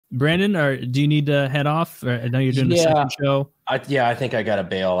Brandon, or do you need to head off? I know you're doing the second show. I think I got to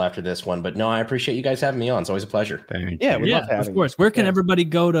bail after this one, but no, I appreciate you guys having me on. It's always a pleasure. Thank you. Yeah, of course. Where can everybody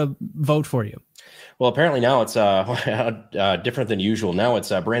go to vote for you? Well, apparently now it's different than usual. Now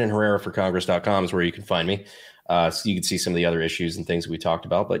it's BrandonHerreraForCongress.com is where you can find me. So you can see some of the other issues and things we talked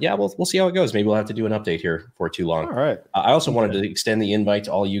about. But yeah, we'll see how it goes. Maybe we'll have to do an update here for too long. All right. I also wanted to extend the invite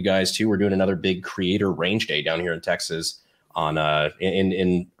to all you guys too. We're doing another big creator range day down here in Texas on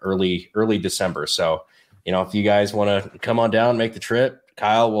in early December. So, if you guys want to come on down, make the trip,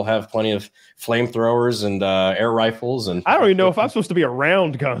 Kyle will have plenty of flamethrowers and air rifles. And I don't even know if I'm supposed to be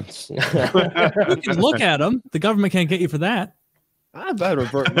around guns. You can look at them. The government can't get you for that. I better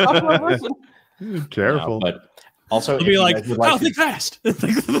revert. Careful. But also, it'll be like, think fast. That's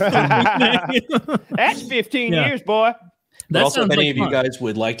 15 years, boy. But also, if any of you guys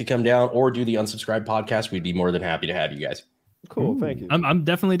would like to come down or do the Unsubscribed podcast, we'd be more than happy to have you guys. Cool, thank you. I'm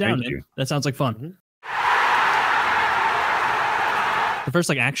definitely down. That sounds like fun. The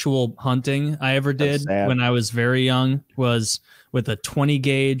first actual hunting I ever did when I was very young was with a 20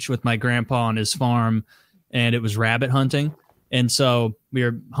 gauge with my grandpa on his farm, and it was rabbit hunting. And so we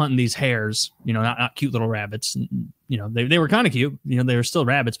were hunting these hares, not cute little rabbits. They were kind of cute. They were still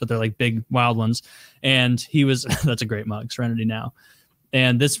rabbits, but they're like big wild ones. And he was, that's a great mug, Serenity Now.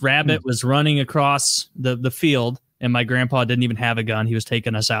 And this rabbit was running across the field, and my grandpa didn't even have a gun. He was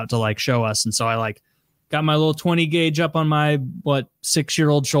taking us out to show us. And so I got my little 20 gauge up on my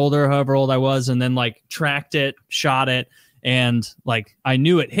 6-year-old shoulder, however old I was, and then tracked it, shot it, and I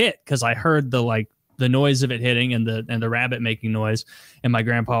knew it hit because I heard the noise of it hitting and the rabbit making noise. And my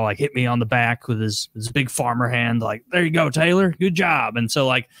grandpa hit me on the back with his big farmer hand, there you go, Taylor, good job. And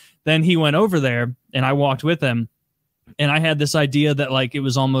so then he went over there and I walked with him, and I had this idea that it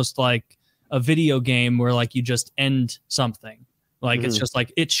was almost like a video game where you just end something. It's just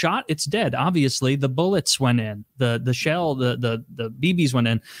it's shot, it's dead. Obviously the bullets went in, the shell, the BBs went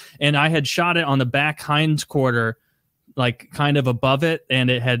in, and I had shot it on the back hind quarter, kind of above it, and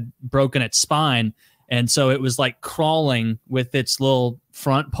it had broken its spine. And so it was crawling with its little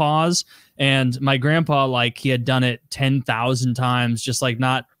front paws. And my grandpa, he had done it 10,000 times, just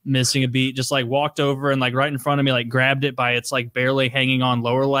not missing a beat, just walked over and right in front of me, grabbed it by its barely hanging on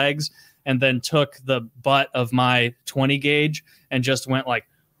lower legs, and then took the butt of my 20 gauge and just went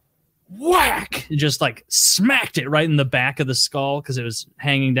whack, and just smacked it right in the back of the skull because it was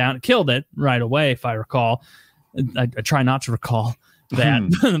hanging down. Killed it right away, if I recall. I try not to recall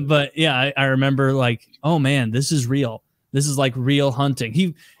that. But yeah, I remember oh man, this is real. This is real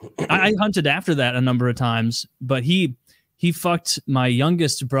hunting. I hunted after that a number of times, but he fucked my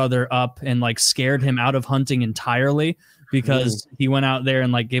youngest brother up and scared him out of hunting entirely, because he went out there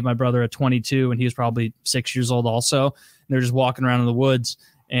and gave my brother a 22, and he was probably 6 years old also. And they're just walking around in the woods,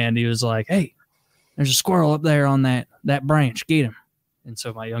 and he was like, hey, there's a squirrel up there on that branch, get him. And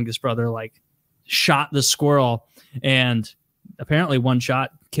so my youngest brother shot the squirrel, and apparently one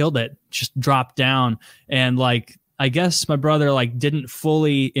shot killed it, just dropped down. And I guess my brother didn't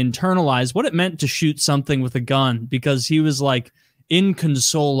fully internalize what it meant to shoot something with a gun, because he was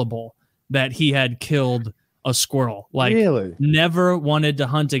inconsolable that he had killed a squirrel. Really? Never wanted to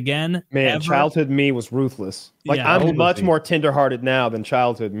hunt again. Man, ever. Childhood me was ruthless. I'm much more tenderhearted now than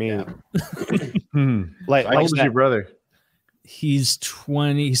childhood me. How old is your brother? He's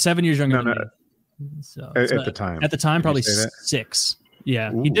 7 years younger than me. So, at the time. At the time, probably 6.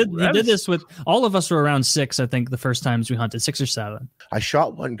 Yeah. Ooh, he did this with all of us were around 6, I think, the first times we hunted, 6 or 7. I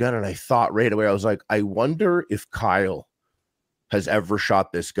shot one gun and I thought right away, I was like, I wonder if Kyle has ever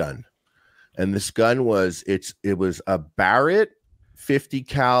shot this gun. And this gun was it was a Barrett 50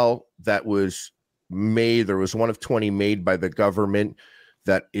 cal that was made. There was one of 20 made by the government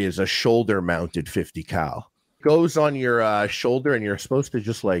that is a shoulder mounted 50 cal. Goes on your shoulder, and you're supposed to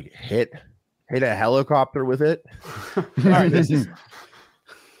just hit a helicopter with it. All right, this is.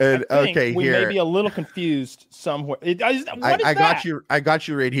 And okay, we here may be a little confused somewhere. I got you. I got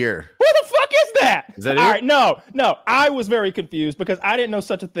you right here. What the fuck is that? Is that all it? right? No. I was very confused because I didn't know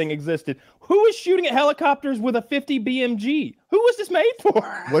such a thing existed. Who is shooting at helicopters with a 50 BMG? Who was this made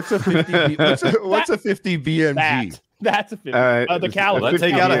for? What's a 50? What's a 50 BMG? That's a 50. The caliber. Let's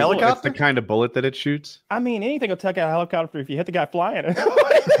take out a helicopter. It's the kind of bullet that it shoots. I mean, anything will take out a helicopter if you hit the guy flying it.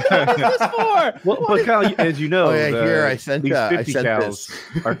 What is this for? Well, but Kyle, as you know, here I sent these 50 I cals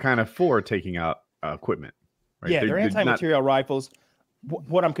this. are kind of for taking out equipment. Right? Yeah, they're anti-material rifles.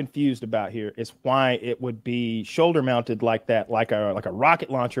 What I'm confused about here is why it would be shoulder mounted like that, like a rocket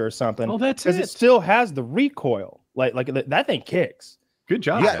launcher or something. Oh, that's because it still has the recoil. Like that thing kicks. Good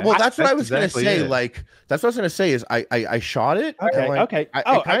job. Yeah, man. well, that's what I was exactly gonna say. it. Like, that's what I was gonna say is I shot it. Okay, like, okay. It I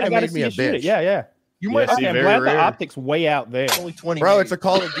kind of gotta made me see a you shoot bitch. it. Yeah. You Yeah, might. see, Okay, I'm very glad rare. the optics way out there. Only 20. Bro, it's a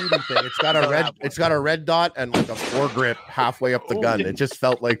Call of Duty thing. It's got a red. It's got a red dot and like a foregrip halfway up the gun. It just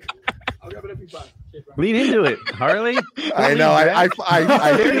felt like. Lean into it, Harley. I know. I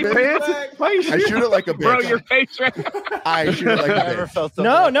shoot it like a bitch. Bro, your face right. I shoot it like a Never bitch. felt something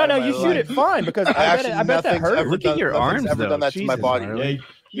No, like no, that no. in my You shoot life. it fine because I bet that hurt. Look at your arms, Ever though. done that to my Jesus, body? Harley.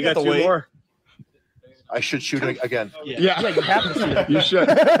 You got two more? I should shoot it again. Yeah, you have to shoot it. You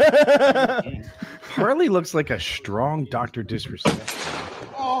should. Harley looks like a strong Dr. Disrespect.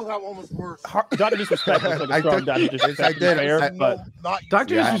 Oh, that one was worse. Dr. Disrespect looks like a strong Dr. Disrespect. did. Fair, but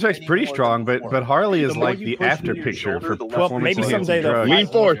Dr. Disrespect's pretty strong, but Harley is like the after picture for well, performance maybe someday enhancing they'll drugs. Lean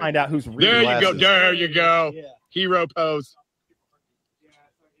forward. find out who's There really. you go. There you go. Hero pose.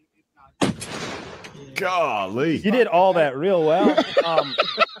 Golly. You did all that real well.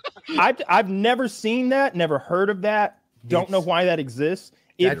 I've never seen that, never heard of that. Don't know why that exists.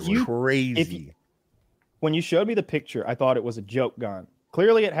 That's crazy. When you showed me the picture, I thought it was a joke gun.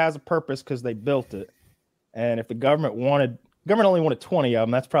 Clearly, it has a purpose because they built it. And if the government only wanted 20 of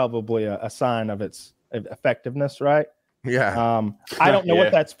them, that's probably a sign of its effectiveness, right? Yeah. I don't know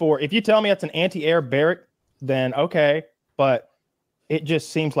what that's for. If you tell me it's an anti-air barrack, then okay. But it just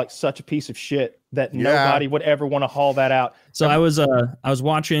seems like such a piece of shit that nobody would ever want to haul that out. So I was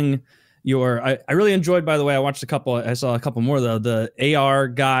watching your. I really enjoyed. By the way, I saw a couple more though. The AR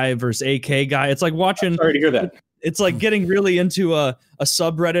guy versus AK guy. It's like watching. Sorry to hear that. It's like getting really into a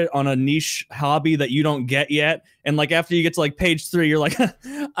subreddit on a niche hobby that you don't get yet, and like after you get to like page 3, you're like,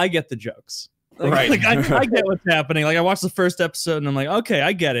 I get the jokes. Like, Right. Like I get what's happening. Like I watched the first episode and I'm like, okay,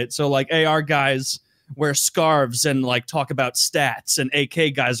 I get it. So like AR guys wear scarves and like talk about stats, and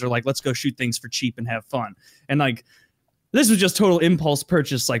AK guys are like, let's go shoot things for cheap and have fun. And like this was just total impulse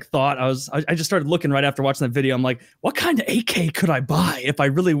purchase like thought. I just started looking right after watching that video. I'm like, what kind of AK could I buy if I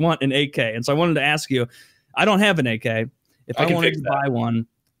really want an AK? And so I wanted to ask you, I don't have an AK. If I wanted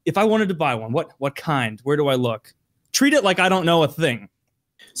to buy one, what kind? Where do I look? Treat it like I don't know a thing.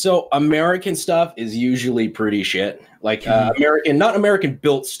 So American stuff is usually pretty shit. Like not American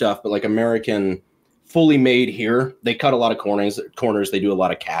built stuff, but like American fully made here. They cut a lot of corners. They do a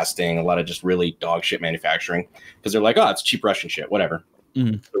lot of casting, a lot of just really dog shit manufacturing because they're like, oh, it's cheap Russian shit, whatever.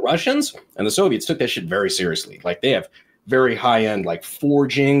 The Russians and the Soviets took that shit very seriously. Like they have very high end like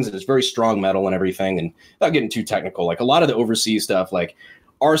forgings and it's very strong metal and everything. And without getting too technical, like a lot of the overseas stuff, like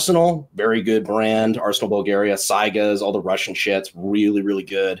Arsenal, very good brand. Arsenal, Bulgaria, Saigas, all the Russian shit's really, really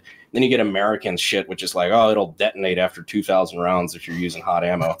good. Then you get American shit, which is like, oh, it'll detonate after 2,000 rounds if you're using hot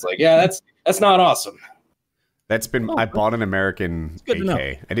ammo. It's like, yeah, that's not awesome. That's been. I bought an American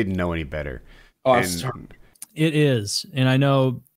AK. I didn't know any better. Oh, it is, and I know